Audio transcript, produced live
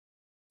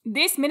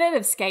This minute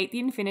of Skate the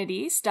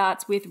Infinity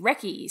starts with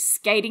Reki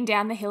skating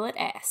down the hill at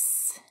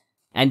S.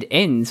 And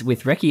ends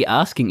with Reki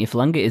asking if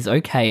Lunga is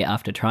okay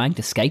after trying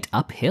to skate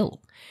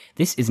uphill.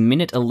 This is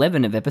minute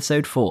 11 of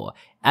episode 4,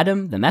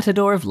 Adam, the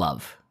Matador of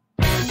Love.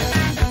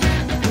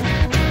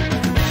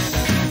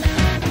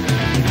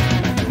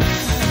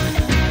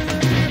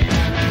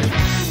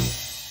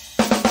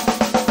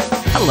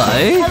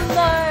 Hello.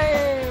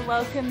 Hello.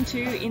 Welcome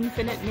to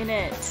Infinite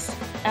Minute.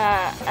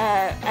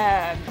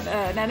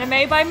 An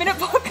anime by minute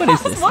podcast. What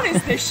is this? What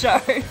is this show?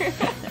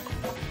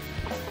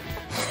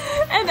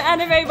 An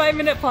anime by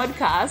minute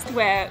podcast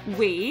where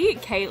we,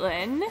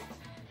 Caitlin,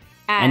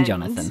 and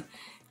Jonathan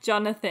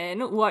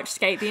watch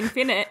Skate the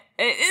Infinite.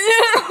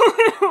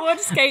 Watch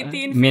Skate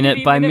the Infinity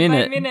minute by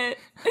minute.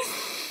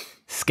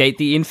 Skate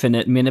the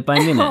Infinite minute by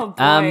minute. Oh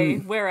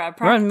boy, we're at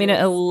practice. We're on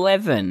minute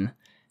 11.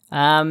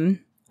 A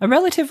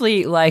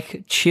relatively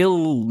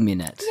chill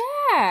minute.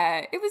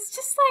 Yeah, it was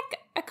just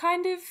a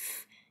kind of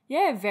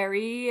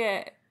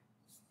very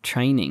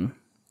training.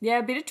 Yeah,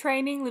 a bit of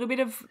training, a little bit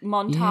of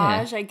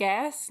montage, I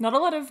guess. Not a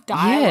lot of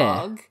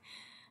dialogue.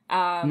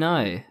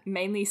 No.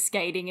 Mainly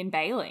skating and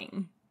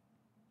bailing.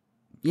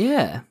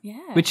 Yeah.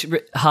 Yeah. Which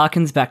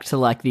harkens back to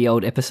the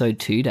old episode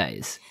 2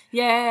 days.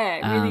 Yeah,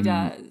 it really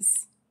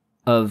does.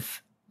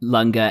 Of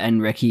Lunga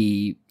and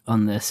Reki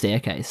on the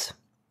staircase.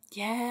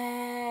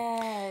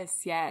 Yes.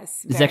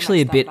 There's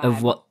actually a bit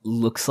of what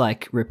looks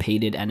like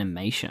repeated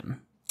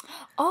animation.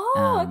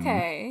 Oh,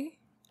 okay.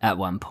 At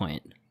one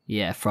point.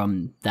 Yeah,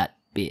 from that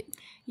bit.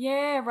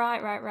 Yeah,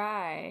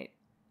 right.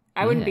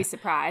 I wouldn't be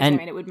surprised. And, I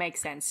mean, it would make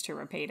sense to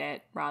repeat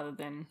it rather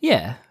than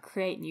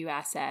create new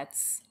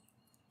assets.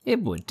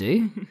 It would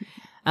do.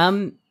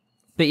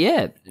 But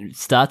yeah, it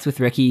starts with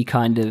Reki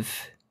kind of,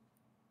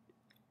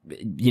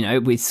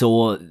 we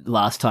saw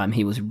last time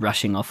he was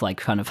rushing off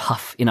kind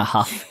of in a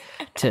huff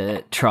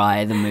to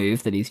try the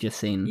move that he's just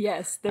seen.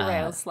 Yes, the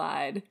rail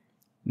slide.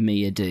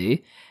 Mia do.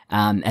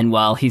 And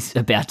while he's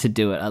about to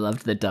do it, I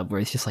loved the dub where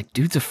he's just like,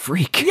 dude's a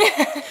freak.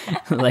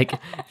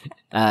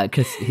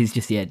 Because he's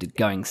just,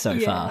 going so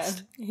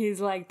fast.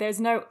 He's like,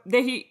 there's no,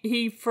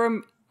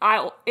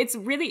 it's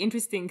really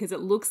interesting because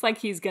it looks like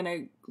he's going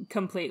to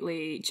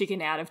completely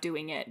chicken out of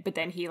doing it, but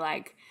then he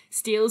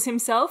steals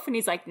himself and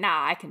he's like,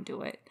 nah, I can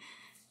do it.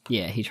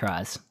 Yeah, he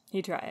tries.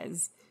 I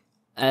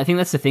think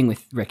that's the thing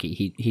with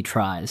Reki. He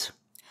tries.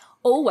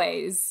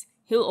 Always.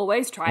 He'll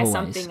always try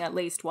something at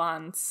least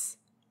once.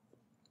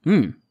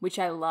 Which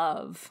I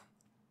love.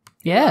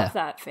 Yeah. I love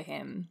that for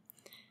him.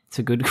 It's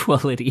a good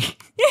quality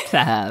to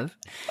have.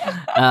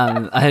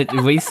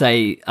 We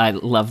say I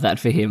love that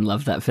for him,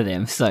 love that for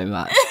them so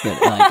much, but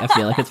I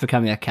feel like it's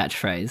becoming a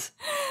catchphrase.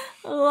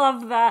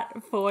 Love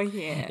that for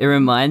him. It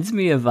reminds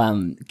me of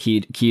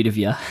cute of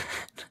ya.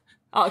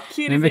 Oh,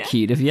 cute Remember of ya.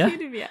 Cute of ya?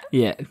 Cute of ya.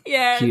 Yeah.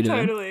 Yeah, cute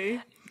totally.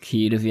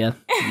 Cute of ya.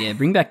 Yeah,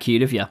 bring back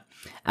Cute of ya.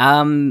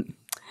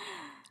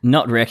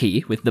 Not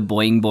Reki with the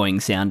boing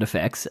boing sound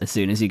effects as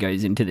soon as he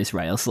goes into this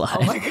rail slide.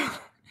 Oh my god.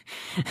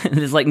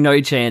 There's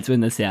no chance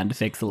when the sound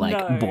effects are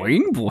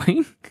boing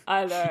boing.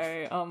 I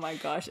know. Oh my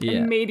gosh. Yeah.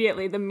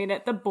 Immediately the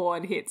minute the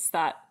board hits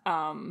that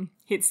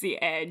hits the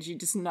edge, you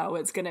just know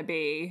it's gonna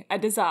be a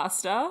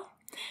disaster.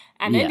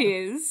 And it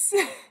is.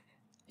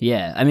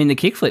 Yeah. I mean the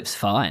kickflip's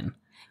fine.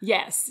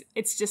 Yes.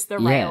 It's just the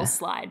rail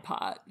slide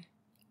part.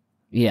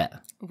 Yeah.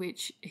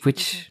 Which he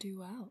doesn't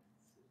do well.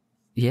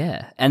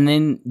 Yeah. And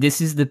then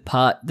this is the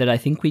part that I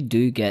think we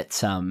do get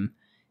some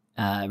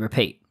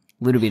repeat.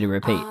 A little bit of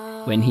repeat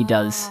when he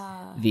does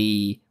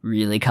the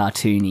really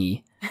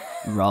cartoony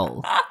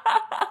roll.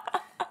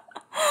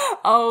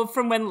 Oh,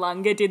 from when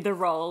Lunga did the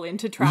roll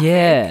into traffic.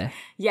 Yeah.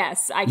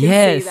 Yes, I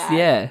can see that.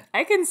 Yeah.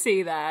 I can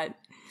see that.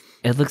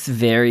 It looks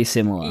very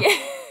similar. Yeah.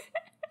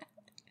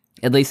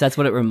 At least that's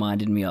what it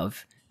reminded me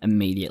of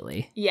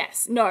immediately.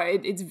 Yes. No,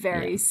 it's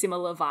very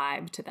similar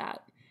vibe to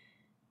that.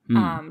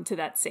 To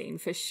that scene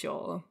for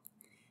sure.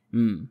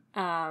 And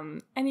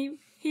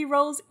he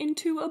rolls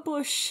into a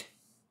bush.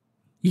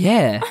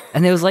 Yeah.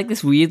 And there was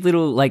this weird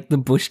little, the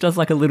bush does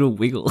a little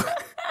wiggle.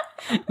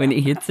 When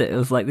it hits it, it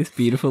was this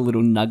beautiful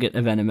little nugget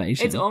of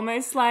animation. It's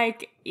almost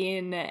like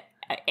in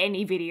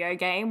any video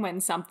game when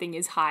something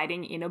is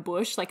hiding in a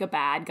bush, like a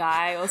bad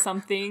guy or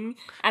something,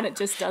 and it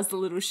just does the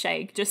little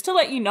shake just to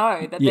let you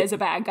know that there's a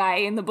bad guy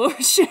in the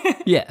bush.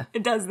 Yeah.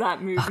 It does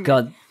that movement. Oh,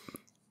 God.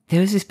 There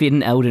was this bit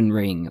in Elden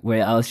Ring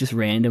where I was just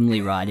randomly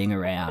riding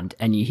around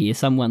and you hear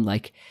someone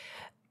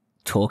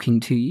talking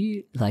to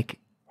you,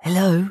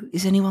 hello,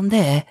 is anyone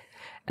there?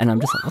 And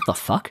I'm just what the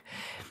fuck?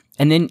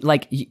 And then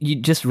you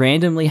just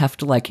randomly have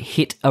to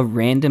hit a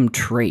random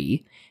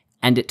tree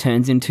and it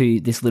turns into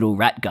this little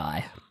rat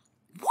guy.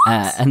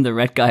 What? And the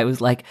rat guy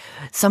was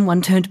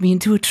someone turned me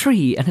into a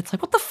tree. And it's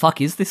what the fuck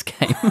is this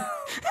game?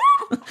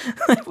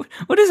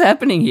 What is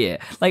happening here?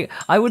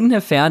 I wouldn't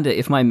have found it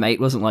if my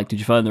mate wasn't did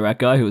you find the rat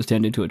guy who was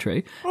turned into a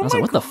tree? And I was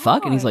what the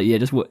fuck? And he's yeah,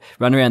 just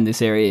run around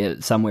this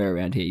area somewhere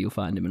around here, you'll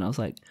find him. And I was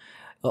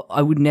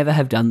I would never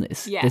have done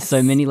this. Yes. There's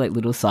so many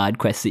little side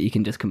quests that you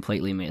can just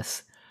completely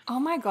miss. Oh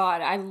my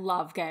god, I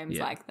love games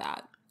like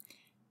that.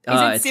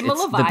 Is it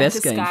similar vibe to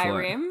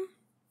Skyrim?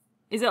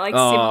 Is it like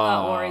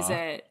similar or is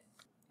it?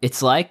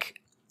 It's like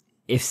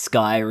if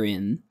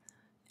Skyrim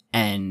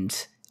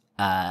and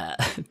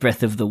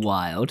Breath of the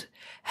Wild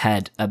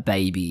had a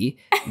baby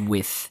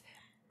with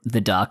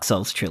the Dark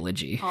Souls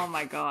trilogy. Oh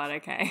my god,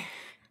 okay.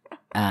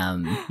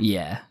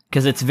 Yeah,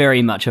 because it's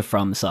very much a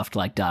FromSoft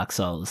like Dark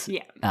Souls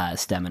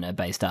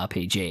stamina-based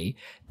RPG,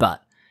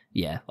 but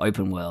yeah,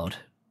 open world.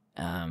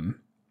 And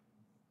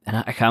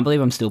I can't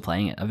believe I'm still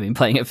playing it. I've been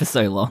playing it for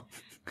so long.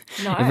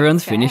 No,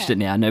 Everyone's finished it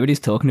now. Nobody's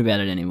talking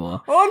about it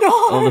anymore. Oh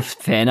no! All the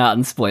fan art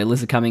and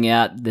spoilers are coming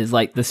out. There's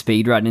like the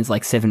speed run is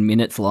like 7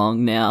 minutes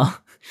long now.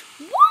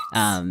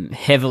 What?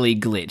 Heavily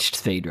glitched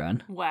speed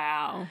run.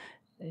 Wow.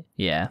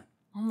 Yeah.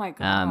 Oh my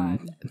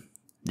god.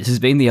 This has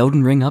been the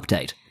Elden Ring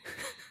update.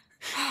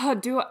 I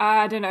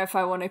don't know if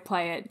I want to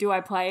play it. Do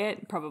I play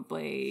it?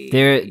 Probably.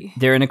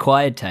 They're an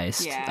acquired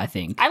taste, Yeah. I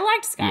think. I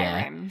liked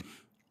Skyrim. Yeah.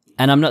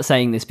 And I'm not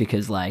saying this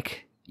because,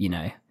 like, you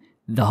know,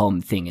 the whole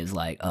thing is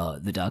like, oh,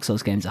 the Dark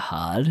Souls games are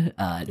hard.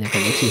 They're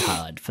probably too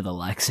hard for the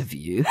likes of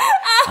you,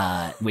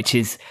 which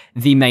is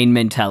the main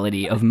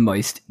mentality of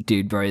most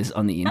dude bros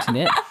on the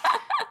internet.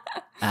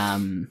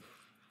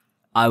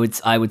 I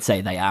would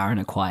say they are an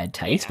acquired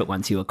taste, but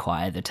once you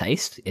acquire the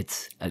taste,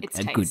 it's a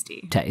good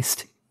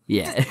taste.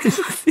 Yeah.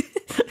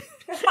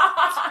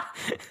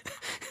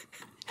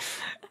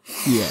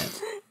 Yeah.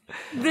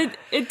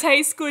 It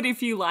tastes good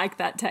if you like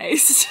that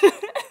taste.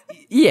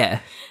 Yeah.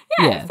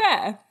 Yeah,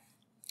 fair.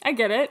 I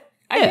get it.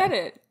 I get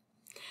it.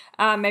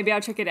 Maybe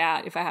I'll check it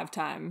out if I have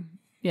time.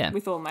 Yeah.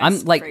 With all my I'm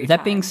like free that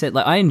time. being said,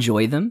 like I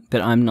enjoy them,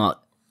 but I'm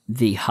not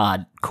the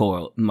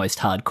most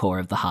hardcore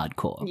of the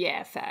hardcore.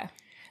 Yeah, fair.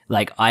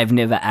 Like I've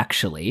never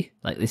actually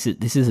like this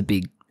is a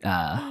big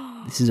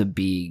Oh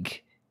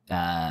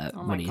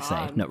what do you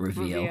say? Not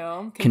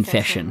reveal.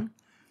 Confession.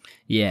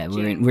 Yeah,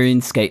 we're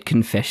in skate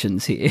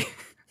confessions here.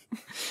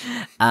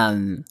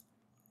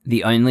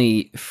 The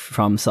only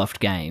FromSoft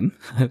game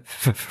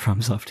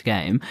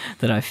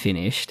that I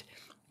finished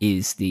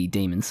is the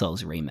Demon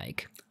Souls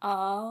remake.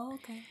 Oh,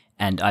 okay.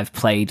 And I've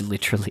played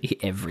literally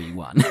every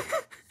one.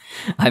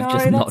 I've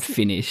just not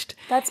finished.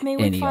 That's me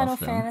with any Final of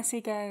them.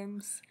 Fantasy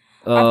games.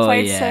 Oh, I've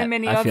played yeah, so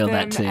many I of feel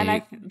them, that too. and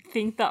I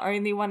think the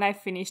only one I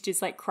finished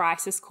is like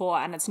Crisis Core,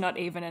 and it's not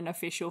even an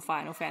official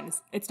Final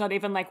Fantasy. It's not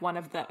even like one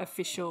of the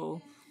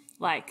official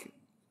like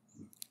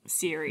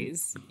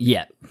series.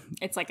 Yeah.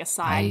 It's like a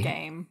side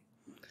game.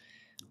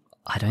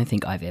 I don't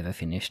think I've ever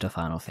finished a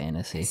Final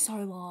Fantasy. So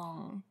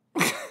long.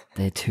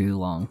 They're too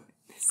long.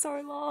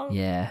 So long.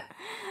 Yeah.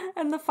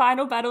 And the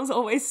final battle's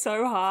always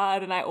so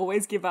hard, and I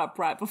always give up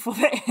right before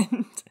the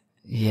end.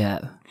 Yeah.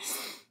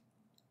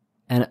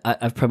 And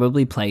I've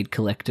probably played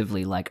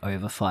collectively like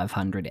over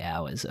 500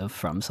 hours of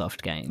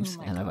FromSoft games,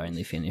 and I've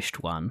only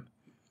finished one.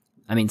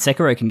 I mean,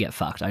 Sekiro can get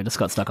fucked. I just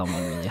got stuck on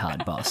one really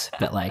hard boss,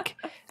 but like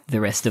the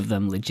rest of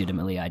them,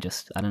 legitimately, I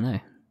don't know.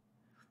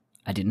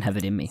 I didn't have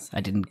it in me. I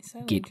didn't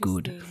get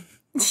good.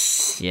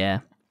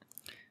 Yeah.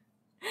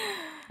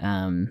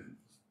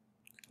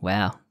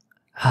 Wow.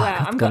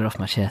 I've got it off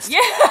my chest. Yeah.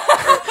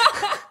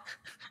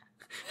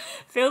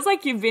 Feels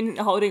like you've been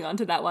holding on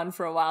to that one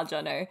for a while,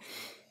 Jono.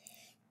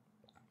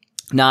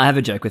 No, I have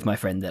a joke with my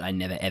friend that I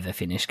never ever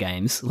finish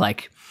games.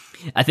 Like,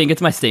 I think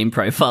it's my Steam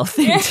profile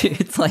thing too.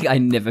 It's like I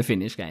never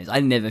finish games. I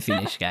never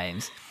finish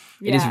games.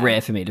 It is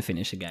rare for me to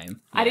finish a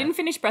game. I didn't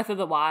finish Breath of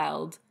the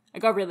Wild. I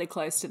got really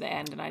close to the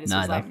end and I just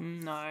was like,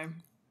 no.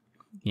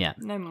 Yeah.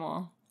 No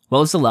more. What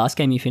was the last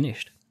game you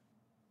finished?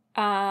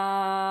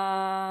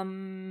 That's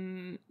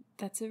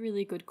a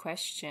really good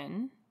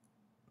question.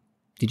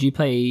 Did you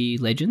play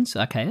Legends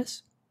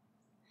Arceus?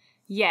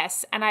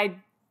 Yes, and I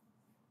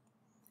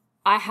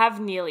have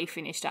nearly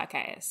finished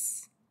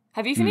Arceus.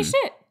 Have you finished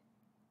it?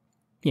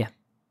 Yeah.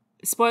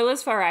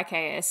 Spoilers for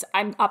Arceus.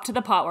 I'm up to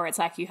the part where it's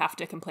like you have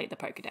to complete the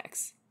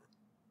Pokédex.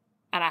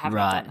 And I haven't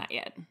done that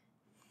yet.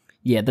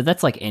 Yeah, but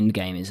that's like end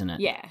game, isn't it?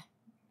 Yeah.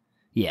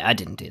 Yeah, I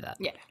didn't do that.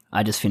 Yeah.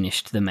 I just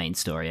finished the main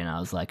story and I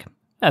was like,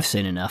 I've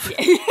seen enough.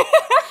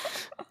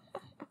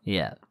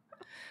 Yeah.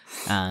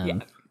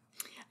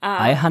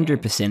 I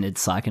 100%ed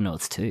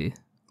Psychonauts 2.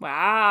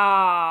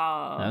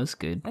 Wow. That was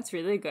good. That's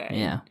really good.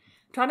 Yeah. I'm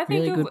trying to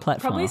think really of good platformer.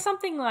 Probably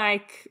something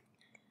like...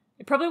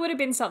 It probably would have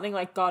been something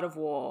like God of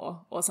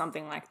War or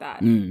something like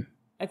that.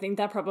 I think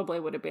that probably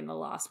would have been the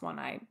last one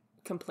I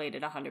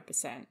completed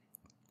 100%.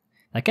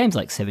 That game's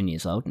like 7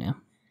 years old now.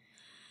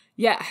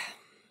 Yeah.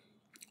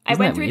 I Isn't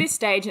went that through weird? this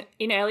stage,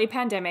 in early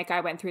pandemic,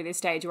 I went through this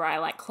stage where I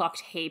like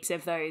clocked heaps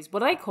of those,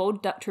 what are they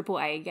called?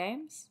 AAA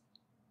games?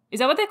 Is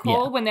that what they're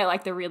called when they're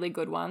like the really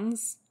good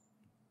ones?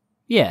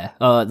 Yeah.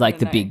 Like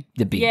the big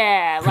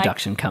like,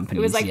 production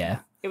companies.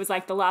 It was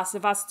like The Last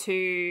of Us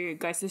 2,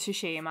 Ghost of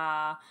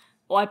Tsushima,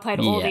 or I played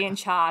all the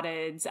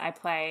Uncharteds. I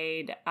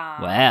played...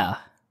 wow.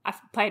 I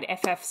played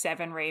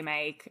FF7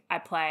 Remake. I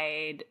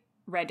played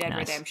Red Dead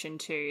Redemption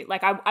 2.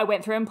 Like, I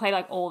went through and played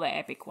like all the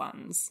epic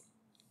ones.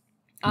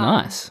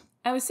 Nice.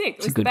 I was sick. It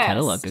was It's a good the best.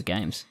 catalogue of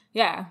games.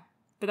 Yeah.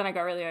 But then I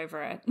got really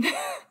over it.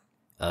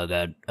 I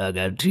got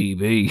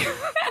TV.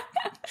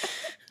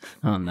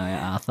 Oh no,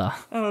 Arthur.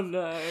 Oh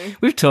no.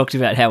 We've talked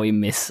about how we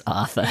miss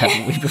Arthur,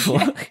 haven't we, before?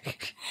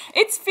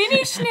 It's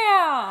finished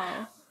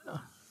now.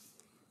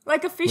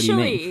 Like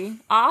officially,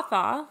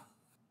 Arthur.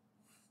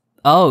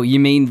 Oh, you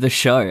mean the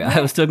show?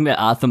 I was talking about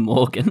Arthur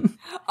Morgan.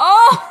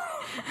 Oh!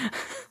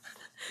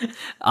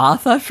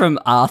 Arthur from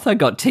Arthur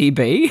got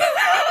TB?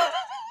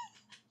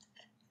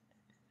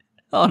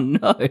 Oh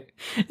no.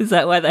 Is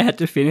that why they had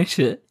to finish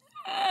it?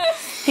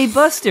 Hey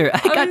Buster, I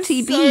got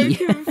TB.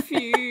 So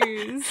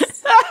confused.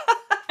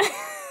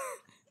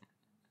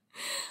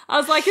 I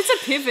was like, it's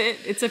a pivot.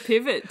 It's a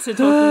pivot to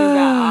talking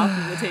about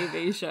Arthur, the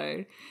TV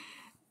show.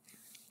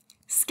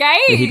 Skate.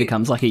 He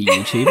becomes like a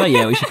YouTuber.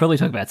 Yeah, we should probably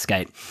talk about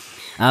Skate.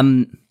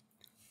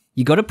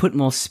 You got to put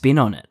more spin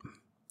on it.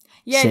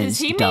 Yeah, says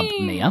Dub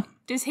Mia.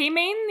 Does he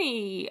mean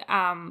the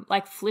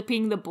like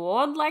flipping the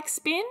board like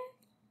spin?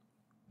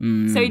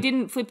 So he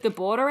didn't flip the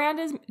board around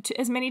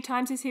as many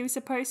times as he was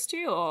supposed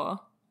to,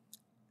 or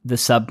the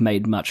sub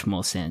made much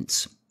more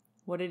sense.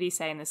 What did he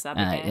say in the sub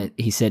again?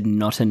 He said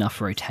not enough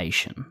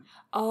rotation.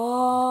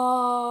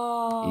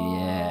 Oh.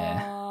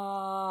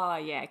 Yeah.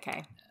 Yeah,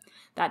 okay.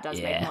 That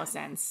does make more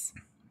sense.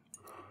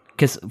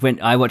 Because when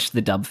I watched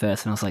the dub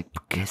first, and I was like,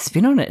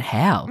 spin on it?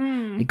 How?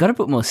 You got to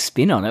put more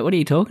spin on it. What are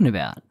you talking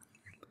about?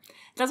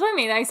 That's what I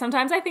mean. Like,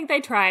 sometimes I think they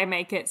try and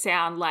make it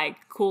sound like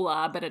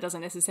cooler, but it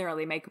doesn't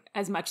necessarily make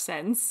as much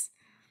sense.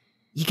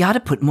 You got to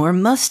put more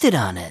mustard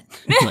on it.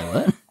 Like,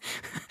 what?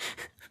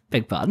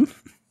 Beg pardon?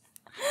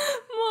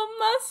 More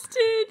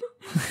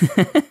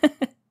mustard.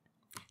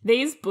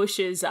 These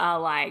bushes are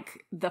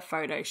like the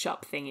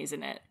Photoshop thing,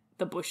 isn't it?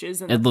 The bushes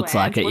and the It looks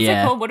plants. like it, What's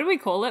yeah. it called? What do we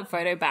call it?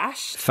 Photo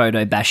bash?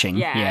 Photo bashing.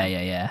 Yeah.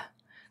 Yeah.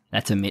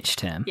 That's a Mitch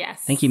term.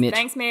 Yes. Thank you, Mitch.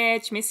 Thanks,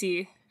 Mitch. Miss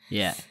you.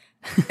 Yeah.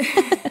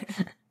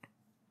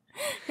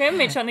 Can we have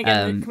Mitch on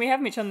again? Can we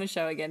have Mitch on the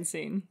show again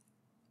soon?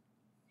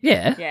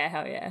 Yeah. Yeah,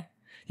 hell yeah.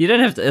 You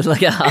don't have to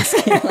like ask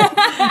him,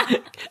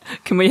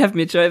 like, can we have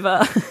Mitch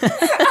over?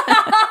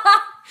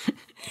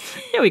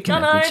 Yeah, we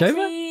can have Mitch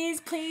over.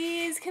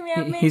 Please, can we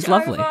have Mitch He's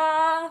lovely.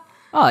 over?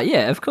 Oh,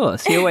 yeah, of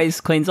course. He always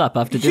cleans up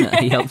after dinner.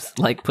 He helps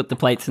like put the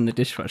plates in the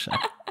dishwasher.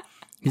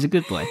 He's a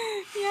good boy.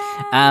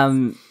 Yeah.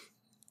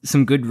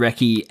 Some good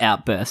Reki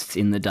outbursts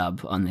in the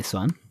dub on this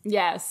one.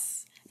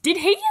 Yes. Did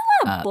he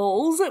yell at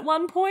balls at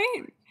one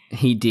point?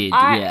 He did,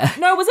 yeah.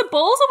 No, was it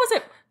balls or was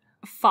it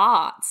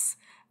farts?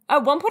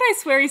 At one point I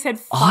swear he said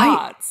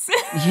farts.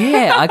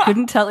 Yeah, I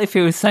couldn't tell if he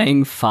was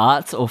saying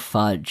farts or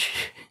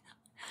fudge.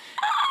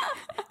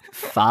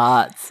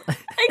 Farts.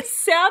 It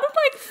sounded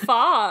like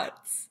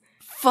farts.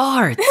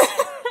 Farts.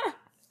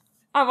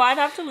 I might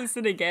have to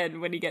listen again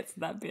when he gets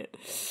to that bit.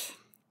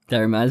 That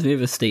reminds me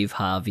of a Steve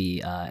Harvey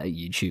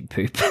YouTube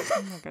poop.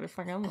 Oh my god, I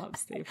fucking love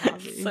Steve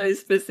Harvey. So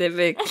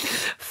specific.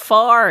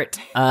 Fart.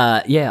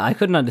 Yeah, I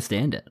couldn't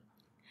understand it.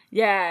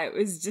 Yeah, it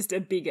was just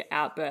a big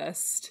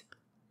outburst.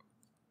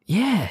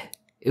 Yeah,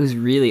 it was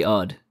really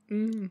odd.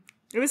 It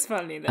was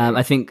funny though.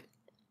 I think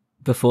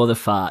before the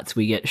farts,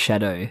 we get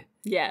Shadow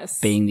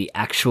being the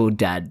actual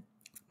dad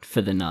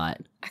for the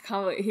night. I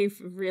can't believe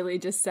he really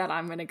just said,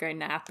 I'm going to go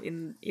nap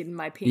in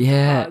my pink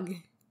bug.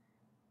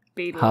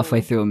 Beetle.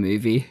 Halfway through a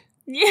movie.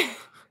 Yeah.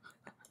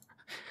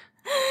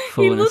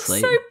 He looks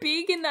so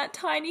big in that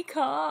tiny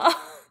car.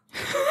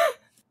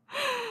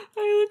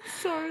 He looks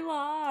so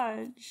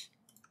large.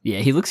 Yeah,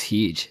 he looks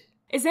huge.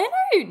 Is there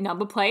no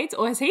number plates,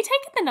 or has he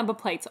taken the number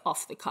plates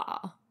off the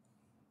car?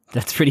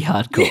 That's pretty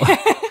hardcore.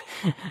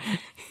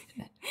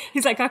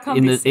 He's like, I can't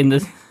in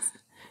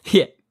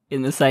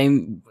the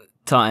same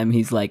time,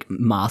 he's like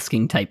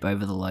masking tape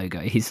over the logo.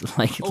 He's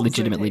like also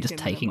legitimately just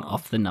taking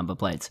off the number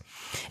plates.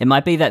 It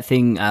might be that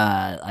thing,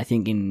 I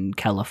think in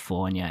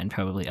California and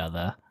probably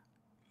other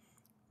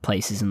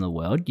places in the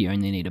world, you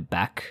only need a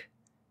back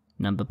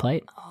number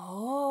plate.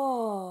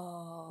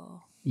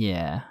 Oh.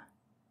 Yeah.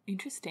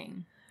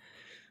 Interesting.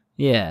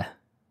 Yeah.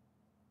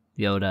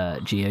 The old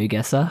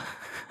GeoGuessr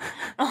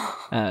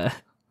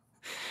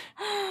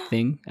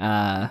thing.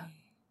 I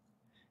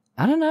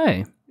don't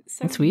know.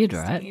 It's weird,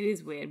 right? It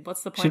is weird.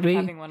 What's the point of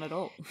having one at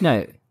all?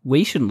 No,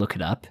 we shouldn't look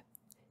it up.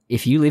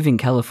 If you live in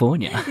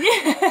California,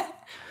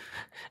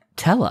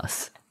 tell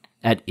us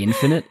at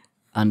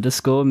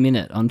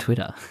infinite_minute on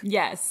Twitter.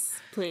 Yes,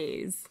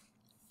 please.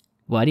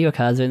 Why do your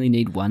cars only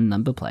need one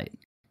number plate?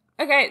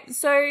 Okay,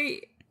 so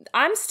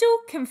I'm still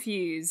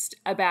confused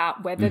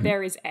about whether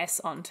there is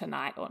S on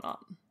tonight or not.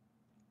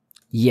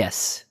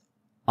 Yes.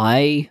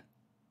 I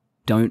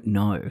don't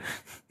know.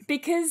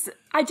 Because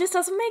it just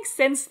doesn't make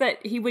sense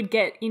that he would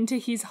get into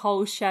his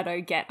whole Shadow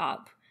get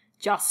up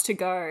just to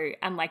go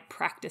and like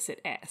practice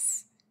at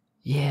S.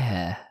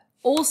 Yeah.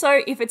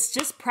 Also, if it's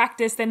just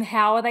practice, then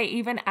how'd they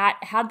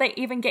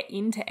even get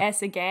into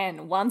S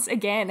again? Once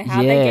again,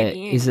 how'd they get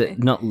in? Is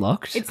it not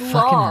locked? It's Fucking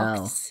locked.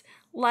 hell.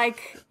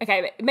 Like,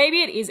 okay,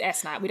 maybe it is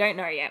S night. We don't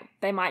know yet.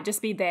 They might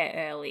just be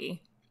there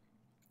early.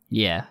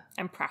 Yeah.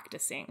 And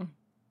practicing.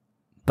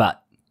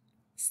 But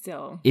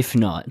still, if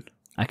not,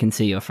 I can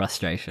see your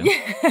frustration.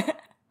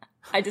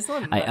 I just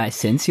want to know. I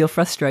sense your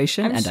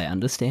frustration and I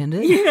understand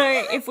it. You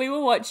know, if we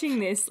were watching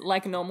this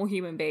like a normal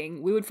human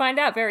being, we would find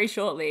out very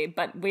shortly,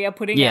 but we are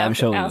putting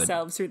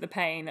ourselves through the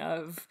pain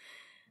of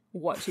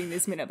watching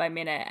this minute by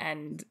minute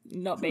and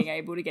not being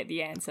able to get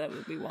the answer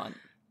that we want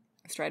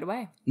straight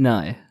away.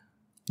 No.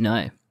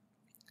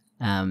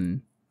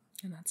 And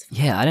that's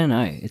fine. Yeah, I don't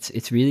know.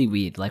 It's really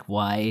weird. Like,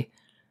 why?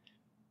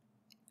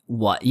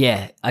 What?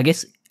 Yeah, I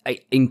guess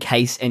in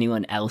case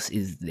anyone else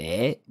is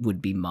there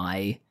would be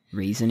my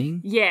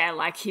reasoning. Yeah,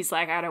 like he's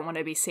like, I don't want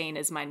to be seen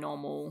as my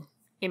normal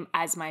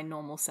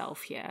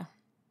self here.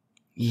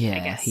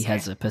 Yeah, he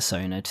has a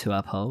persona to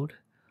uphold.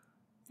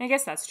 I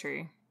guess that's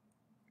true.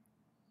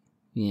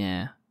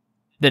 Yeah.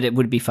 But it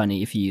would be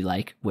funny if you,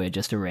 like, were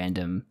just a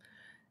random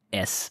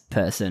S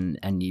person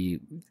and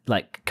you,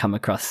 like, come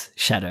across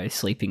Shadow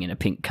sleeping in a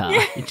pink car.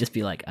 Yeah. It'd just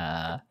be like,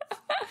 hello?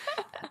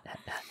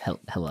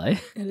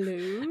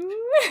 Hello?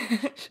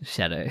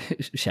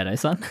 Shadow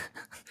son?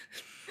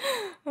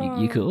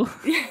 You cool?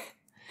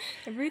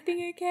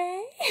 Everything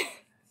okay?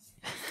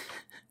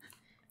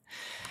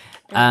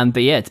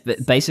 But yeah,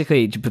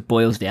 basically it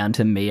boils down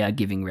to Mia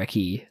giving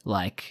Reki,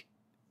 like,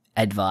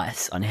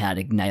 advice on how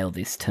to nail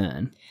this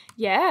turn.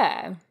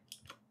 Yeah.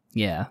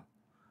 Yeah.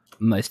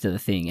 Most of the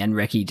thing. And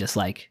Reki just,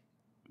 like,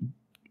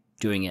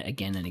 doing it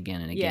again and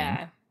again and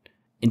again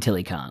until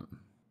he can't.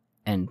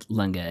 And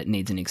Lunga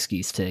needs an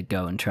excuse to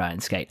go and try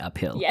and skate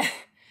uphill. Yeah.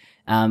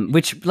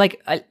 Which,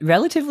 like,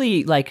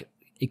 relatively, like,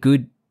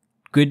 good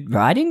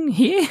riding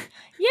here.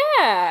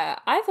 Yeah,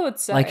 I thought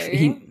so.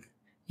 Like,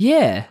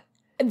 yeah.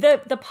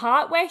 The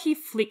part where he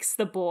flicks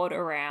the board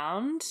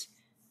around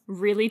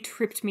really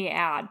tripped me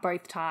out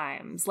both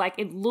times. Like,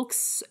 it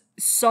looks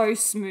so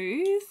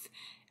smooth,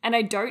 and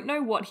I don't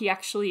know how he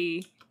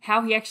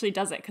actually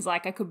does it, because,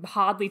 like, I could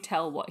hardly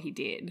tell what he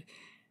did.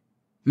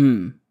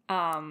 I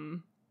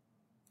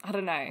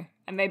don't know.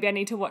 And maybe I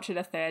need to watch it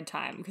a third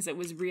time, because it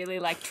was really,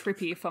 like,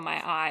 trippy for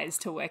my eyes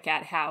to work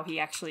out how he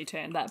actually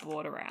turned that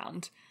board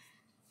around.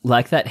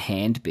 Like that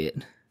hand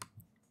bit.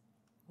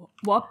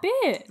 What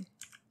bit?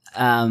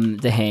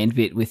 The hand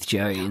bit with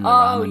Joe in the ramen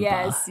bar.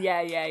 Yes.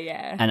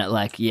 Yeah. And it,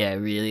 like,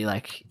 really,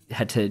 like,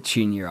 had to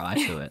tune your eye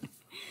to it.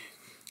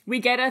 We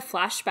get a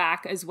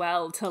flashback as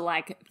well to,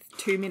 like,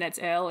 2 minutes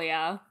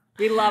earlier.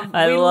 I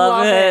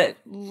love it.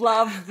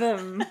 Love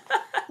them.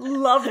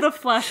 Love the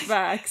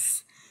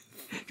flashbacks.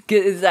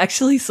 It's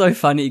actually so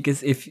funny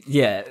because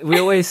we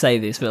always say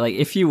this, but, like,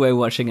 if you were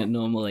watching it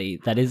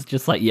normally, that is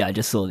just like, I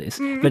just saw this.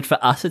 But for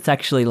us, it's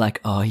actually like,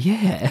 oh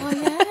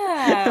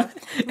yeah.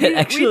 We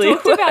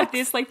talked works. about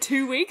this like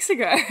 2 weeks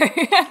ago.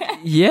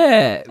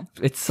 Yeah.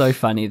 It's so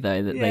funny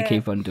though that they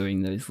keep on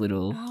doing those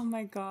little oh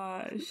my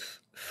gosh,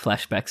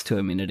 flashbacks to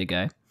a minute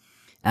ago.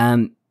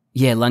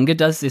 Lunga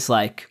does this,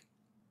 like,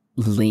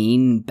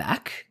 lean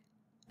back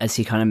as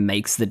he kind of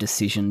makes the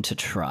decision to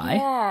try.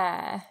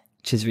 Yeah.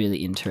 Which is really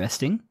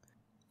interesting.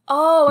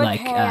 Oh,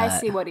 okay, Like, I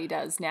see what he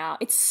does now.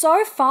 It's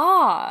so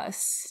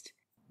fast.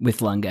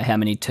 With Lunga, how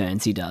many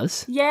turns he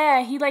does.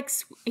 Yeah, he like,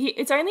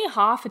 it's only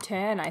half a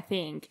turn, I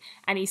think,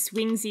 and he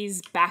swings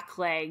his back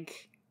leg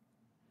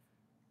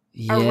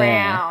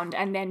around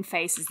and then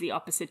faces the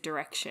opposite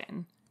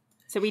direction.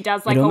 So he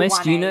does, like, a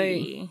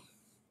 180.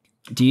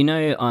 Do you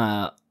know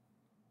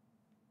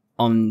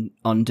on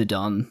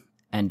Dodon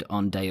and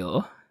on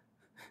Dayor?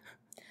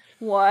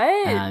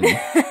 What?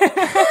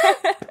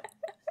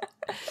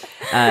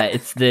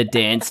 It's the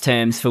dance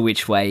terms for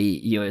which way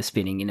you're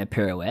spinning in a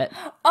pirouette.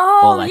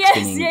 Oh, or, like,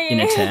 spinning in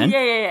a turn.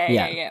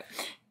 Yeah.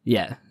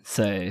 Yeah.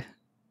 So,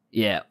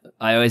 yeah,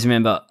 I always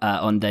remember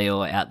on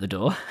Dayor out the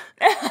door.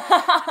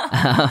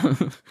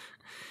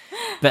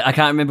 But I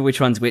can't remember which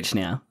one's which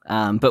now.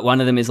 But one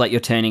of them is, like, you're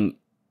turning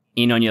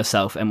in on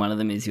yourself, and one of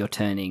them is you're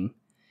turning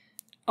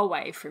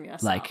away from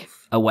yourself. Like,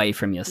 away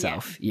from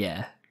yourself.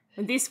 Yeah.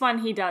 And this one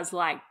he does,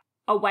 like,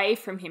 away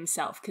from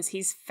himself because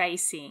he's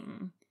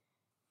facing.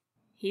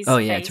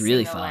 It's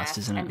really fast,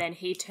 isn't it? And then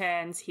he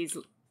turns his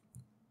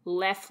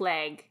left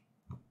leg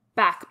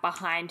back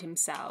behind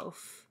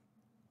himself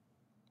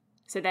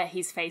so that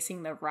he's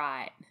facing the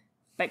right,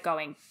 but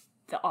going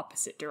the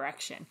opposite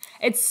direction.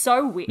 It's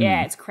so weird.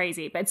 Yeah, it's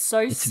crazy, but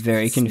it's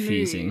very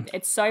confusing.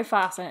 It's so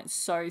fast and it's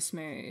so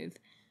smooth.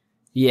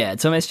 Yeah,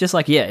 it's almost just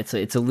like, it's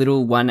a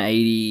little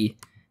 180.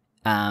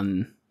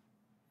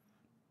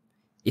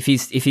 If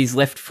his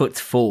left foot's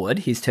forward,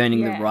 he's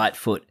turning the right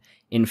foot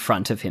in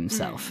front of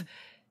himself.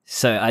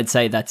 So I'd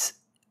say that's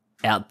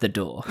out the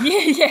door.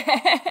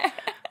 Yeah.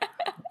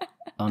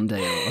 On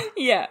Dayor.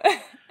 Yeah.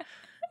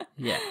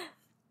 Yeah.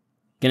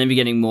 Going to be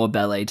getting more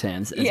ballet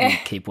terms as we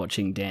keep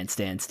watching Dance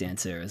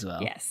Dancer as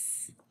well.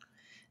 Yes.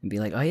 And be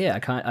like, oh yeah,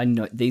 I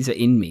know these are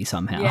in me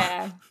somehow.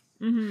 Yeah.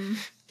 Mm-hmm.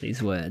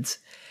 These words.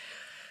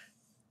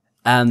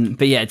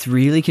 But yeah, it's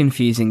really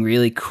confusing,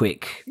 really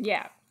quick.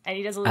 Yeah. And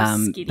he does a little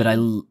skitty. But I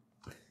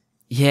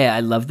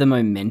love the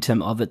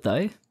momentum of it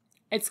though.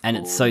 It's cool. And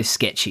it's so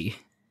sketchy.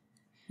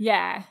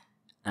 Yeah.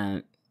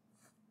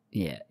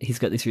 Yeah, he's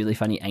got this really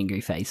funny angry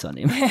face on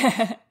him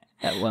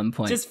at one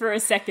point. Just for a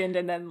second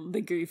and then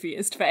the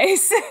goofiest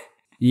face.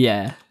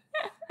 Yeah.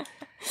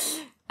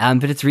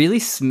 But it's really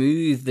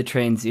smooth, the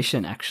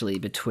transition actually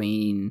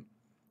between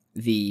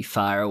the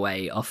far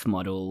away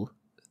off-model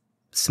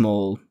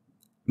small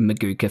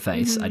Maguka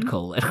face, I'd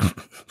call it,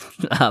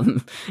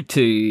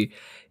 to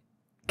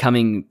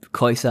coming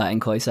closer and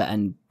closer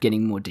and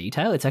getting more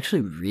detail. It's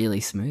actually really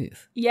smooth.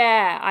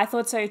 Yeah, I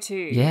thought so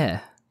too.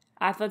 Yeah.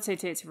 I thought so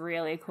too. It's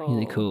really cool.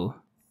 Really cool.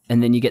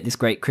 And then you get this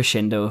great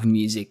crescendo of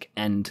music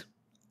and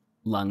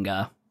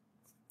Lunga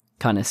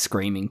kind of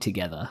screaming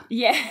together.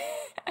 Yeah.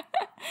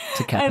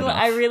 To cap it off.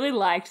 I really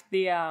liked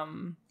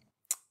the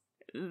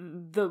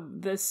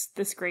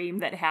scream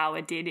that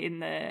Howard did in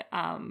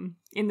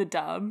the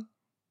dub.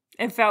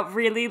 It felt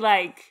really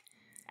like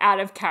out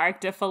of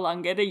character for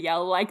Lunga to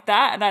yell like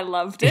that, and I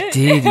loved it. It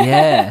did,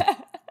 yeah.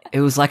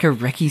 It was like a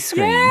Reki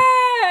scream.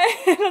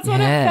 Yeah, that's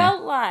what it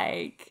felt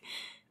like.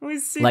 It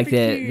was super like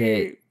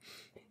cute.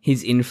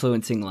 He's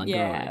influencing Lunga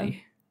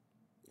already.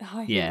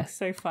 Oh, he looks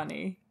so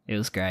funny. It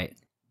was great.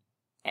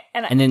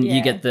 And then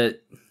you get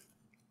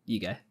you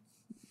go.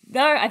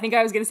 No, I think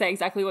I was going to say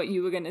exactly what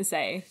you were going to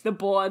say. The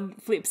board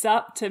flips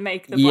up to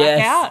make the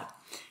blackout.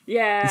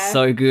 Yeah. It's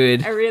so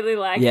good. I really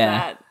like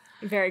that.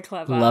 Very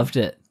clever. Loved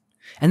it.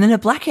 And then a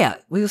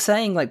blackout. We were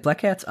saying like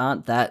blackouts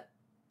aren't that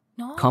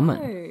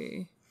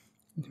common.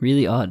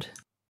 Really odd.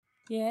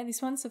 Yeah,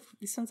 this one's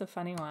a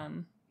funny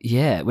one.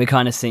 Yeah, we're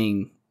kind of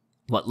seeing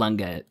what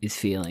Lunga is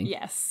feeling.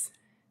 Yes.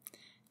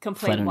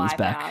 Complete flat on his wipe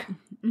back. out.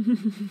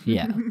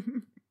 Yeah.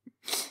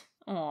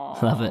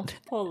 Aww, love it.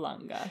 Poor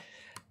Lunga.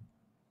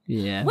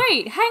 Yeah.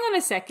 Wait, hang on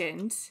a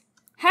second.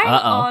 Hang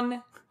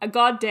on a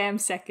goddamn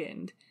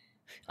second.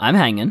 I'm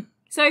hanging.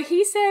 So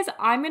he says,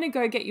 I'm going to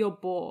go get your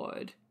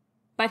board.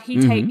 But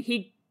he's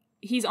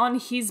on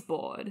his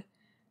board.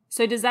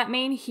 So does that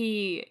mean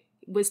he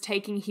was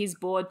taking his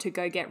board to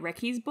go get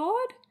Reki's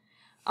board?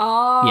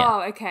 Oh,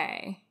 yeah.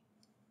 Okay.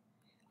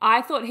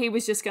 I thought he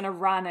was just going to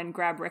run and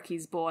grab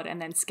Reki's board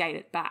and then skate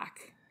it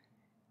back.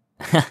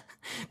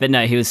 But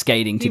no, he was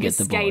skating to get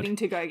the board. Skating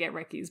to go get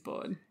Reki's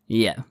board.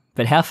 Yeah.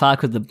 But how far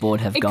could the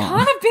board have gone? It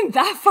can't have been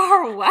that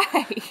far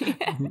away.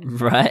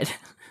 Right?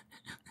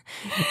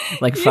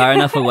 Like far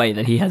enough away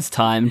that he has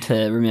time to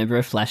remember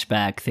a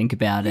flashback, think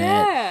about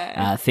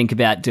it, think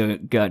about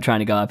trying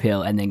to go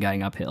uphill and then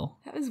going uphill.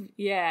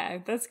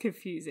 That's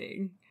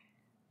confusing.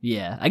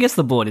 Yeah, I guess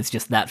the board is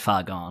just that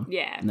far gone.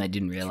 Yeah. And they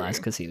didn't realise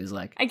because he was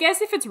like... I guess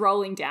if it's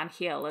rolling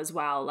downhill as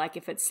well, like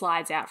if it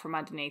slides out from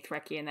underneath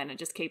Reki and then it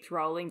just keeps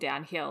rolling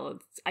downhill,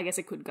 I guess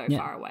it could go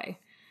far away.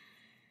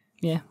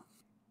 Yeah.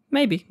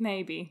 Maybe.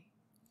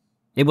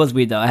 It was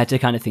weird though. I had to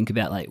kind of think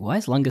about like, why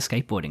is Lunga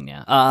skateboarding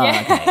now? Oh,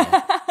 okay.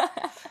 Yeah.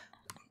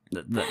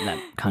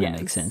 that kind of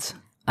makes sense.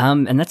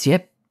 And that's,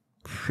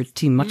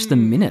 pretty much the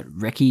minute.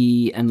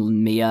 Reki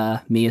and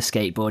Mia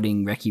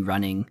skateboarding, Reki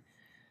running.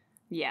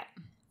 Yeah.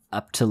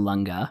 Up to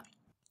Lunga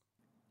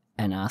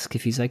and ask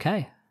if he's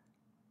okay.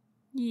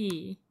 Yeah.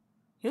 He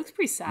looks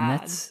pretty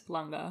sad,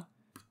 Lunga.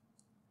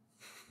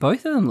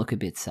 Both of them look a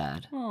bit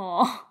sad.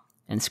 Aww.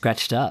 And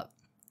scratched up.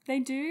 They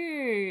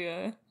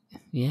do.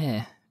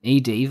 Yeah.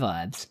 ED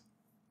vibes.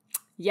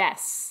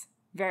 Yes.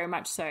 Very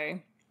much so.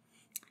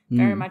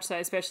 Very much so,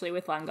 especially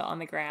with Lunga on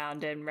the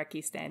ground and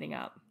Reki standing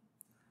up.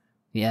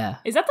 Yeah.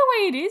 Is that the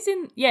way it is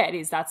in... Yeah, it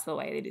is. That's the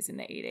way it is in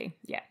the ED.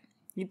 Yeah.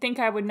 You'd think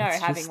I would know,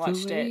 having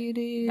watched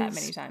it that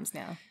many times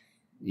now.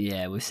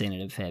 Yeah, we've seen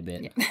it a fair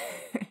bit.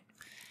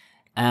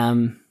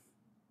 Yeah.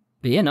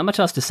 But yeah, not much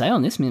else to say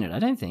on this minute, I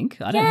don't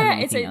think. I don't have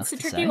anything else to say.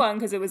 It's a tricky one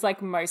because it was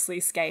like mostly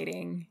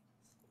skating.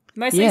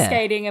 Mostly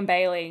skating and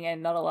bailing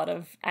and not a lot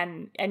of...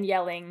 And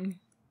yelling,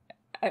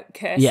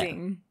 cursing.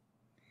 Yeah.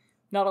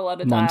 Not a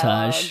lot of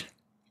dialogue. Montage.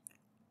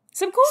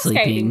 Some cool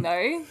skating,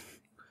 though.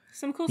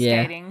 Some cool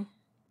skating.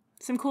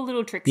 Some cool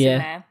little tricks in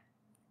there.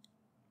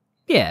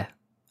 Yeah.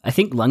 I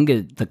think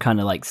Lunga kind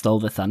of like stole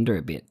the thunder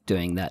a bit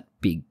doing that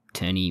big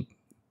turny.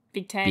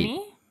 Big turny?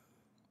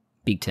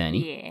 Big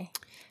turny.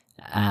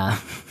 Yeah.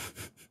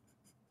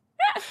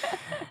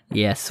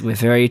 Yes, we're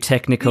very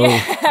technical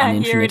on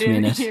Infinite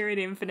Minute. Here at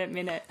Infinite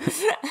Minute.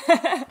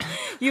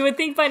 You would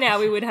think by now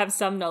we would have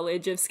some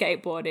knowledge of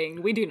skateboarding.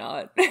 We do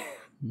not.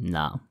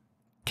 No.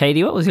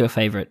 Katie, what was your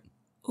favourite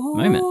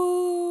moment?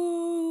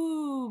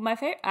 My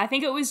favorite. I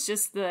think it was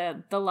just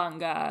the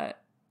Lunga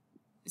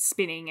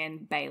spinning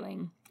and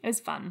bailing. It was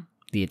fun.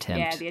 The attempt.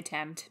 Yeah, the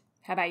attempt.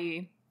 How about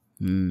you?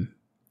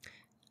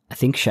 I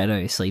think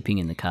Shadow sleeping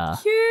in the car.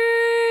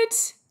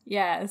 Cute.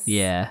 Yes.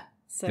 Yeah.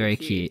 So very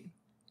cute.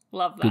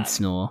 Love that. Good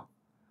snore.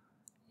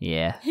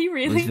 Yeah. He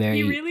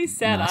really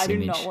said, nice I do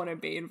image. not want to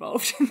be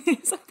involved in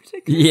this.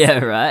 Yeah,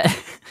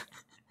 right.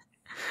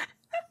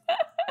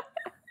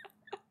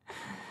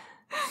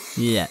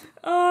 Yeah.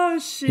 Oh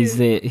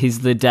shit. He's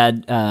the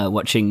dad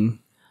watching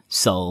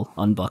Soul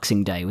on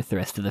Boxing Day with the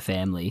rest of the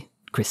family.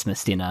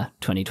 Christmas dinner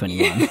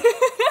 2021.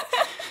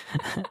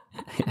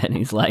 And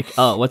he's like,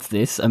 "Oh, what's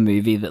this? A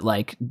movie that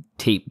like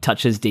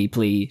touches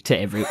deeply to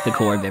the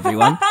core of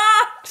everyone.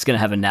 Just gonna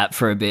have a nap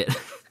for a bit."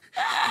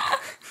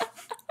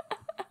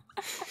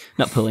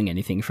 Not pulling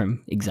anything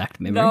from exact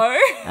memory. No.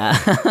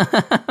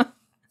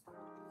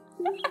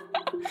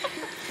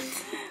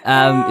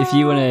 If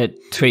you want to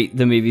tweet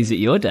the movies that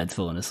your dad's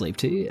fallen asleep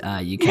to,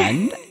 you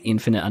can,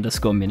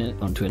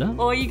 infinite_minute on Twitter.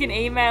 Or you can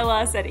email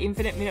us at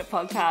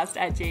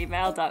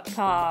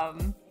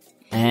infiniteminutepodcast@gmail.com.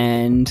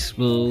 And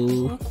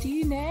we'll talk to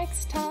you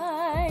next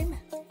time.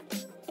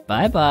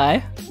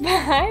 Bye-bye.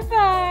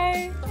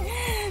 Bye-bye.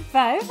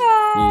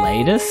 Bye-bye.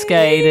 Later,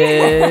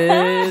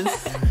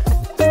 skaters.